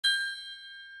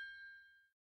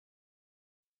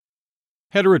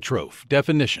Heterotroph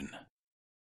definition.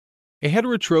 A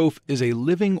heterotroph is a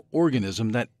living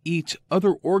organism that eats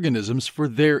other organisms for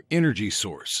their energy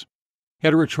source.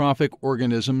 Heterotrophic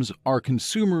organisms are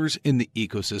consumers in the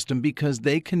ecosystem because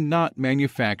they cannot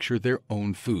manufacture their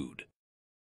own food.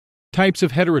 Types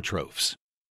of heterotrophs.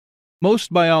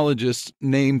 Most biologists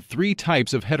name 3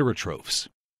 types of heterotrophs: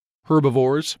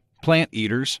 herbivores, plant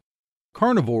eaters;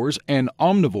 carnivores and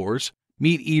omnivores,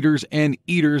 meat eaters and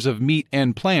eaters of meat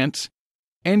and plants;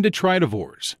 and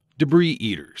detritivores, debris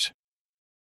eaters.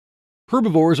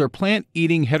 Herbivores are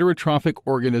plant-eating heterotrophic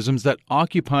organisms that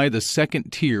occupy the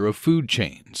second tier of food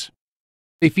chains.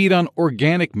 They feed on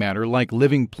organic matter like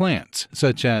living plants,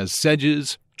 such as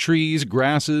sedges, trees,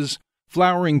 grasses,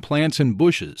 flowering plants, and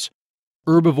bushes.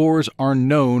 Herbivores are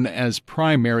known as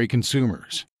primary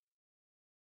consumers.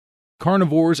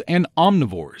 Carnivores and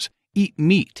omnivores eat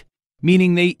meat,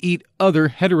 meaning they eat other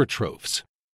heterotrophs.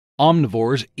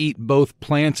 Omnivores eat both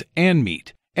plants and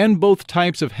meat, and both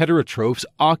types of heterotrophs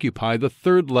occupy the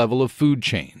third level of food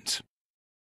chains.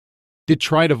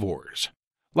 Detritivores.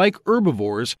 Like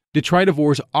herbivores,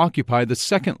 detritivores occupy the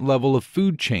second level of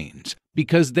food chains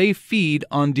because they feed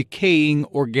on decaying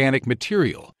organic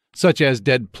material, such as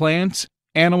dead plants,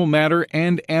 animal matter,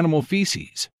 and animal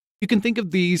feces. You can think of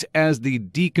these as the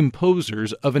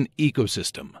decomposers of an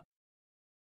ecosystem.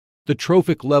 The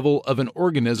trophic level of an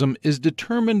organism is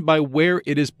determined by where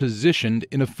it is positioned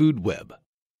in a food web.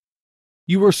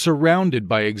 You are surrounded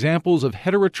by examples of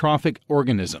heterotrophic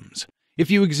organisms. If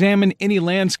you examine any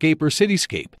landscape or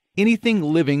cityscape, anything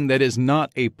living that is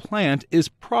not a plant is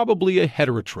probably a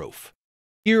heterotroph.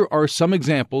 Here are some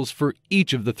examples for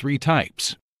each of the 3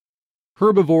 types.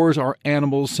 Herbivores are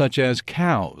animals such as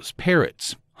cows,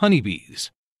 parrots,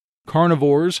 honeybees.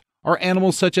 Carnivores are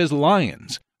animals such as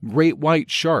lions, great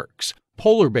white sharks,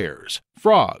 polar bears,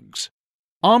 frogs.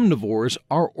 Omnivores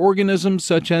are organisms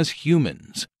such as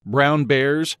humans, brown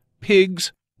bears,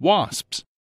 pigs, wasps.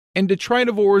 And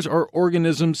detritivores are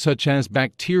organisms such as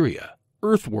bacteria,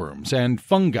 earthworms, and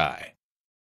fungi.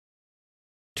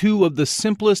 2 of the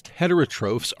simplest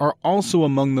heterotrophs are also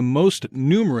among the most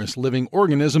numerous living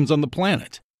organisms on the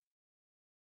planet.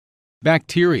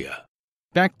 Bacteria.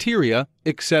 Bacteria,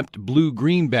 except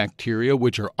blue-green bacteria,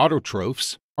 which are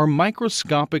autotrophs, are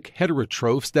microscopic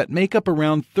heterotrophs that make up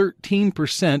around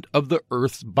 13% of the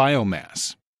Earth's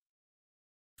biomass.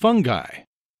 Fungi.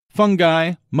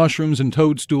 Fungi, mushrooms and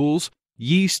toadstools,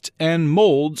 yeasts, and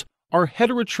molds are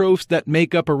heterotrophs that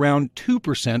make up around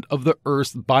 2% of the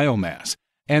Earth's biomass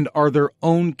and are their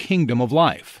own kingdom of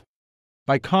life.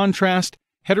 By contrast,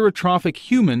 heterotrophic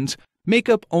humans make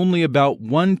up only about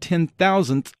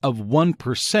 1/10,000th of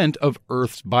 1% of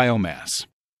Earth's biomass.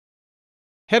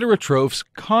 Heterotrophs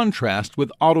contrast with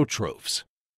autotrophs.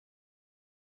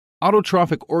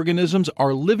 Autotrophic organisms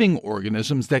are living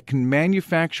organisms that can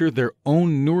manufacture their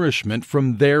own nourishment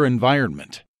from their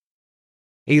environment.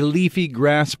 A leafy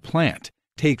grass plant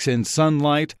takes in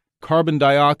sunlight, carbon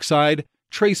dioxide,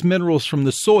 trace minerals from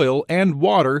the soil, and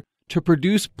water to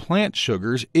produce plant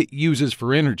sugars it uses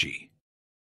for energy.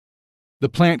 The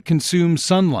plant consumes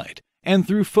sunlight and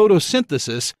through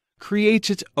photosynthesis creates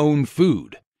its own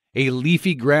food. A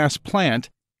leafy grass plant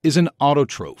is an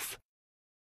autotroph.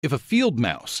 If a field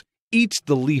mouse eats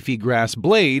the leafy grass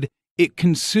blade, it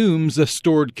consumes the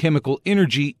stored chemical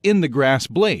energy in the grass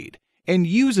blade and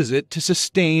uses it to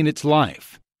sustain its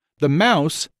life. The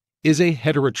mouse is a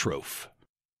heterotroph.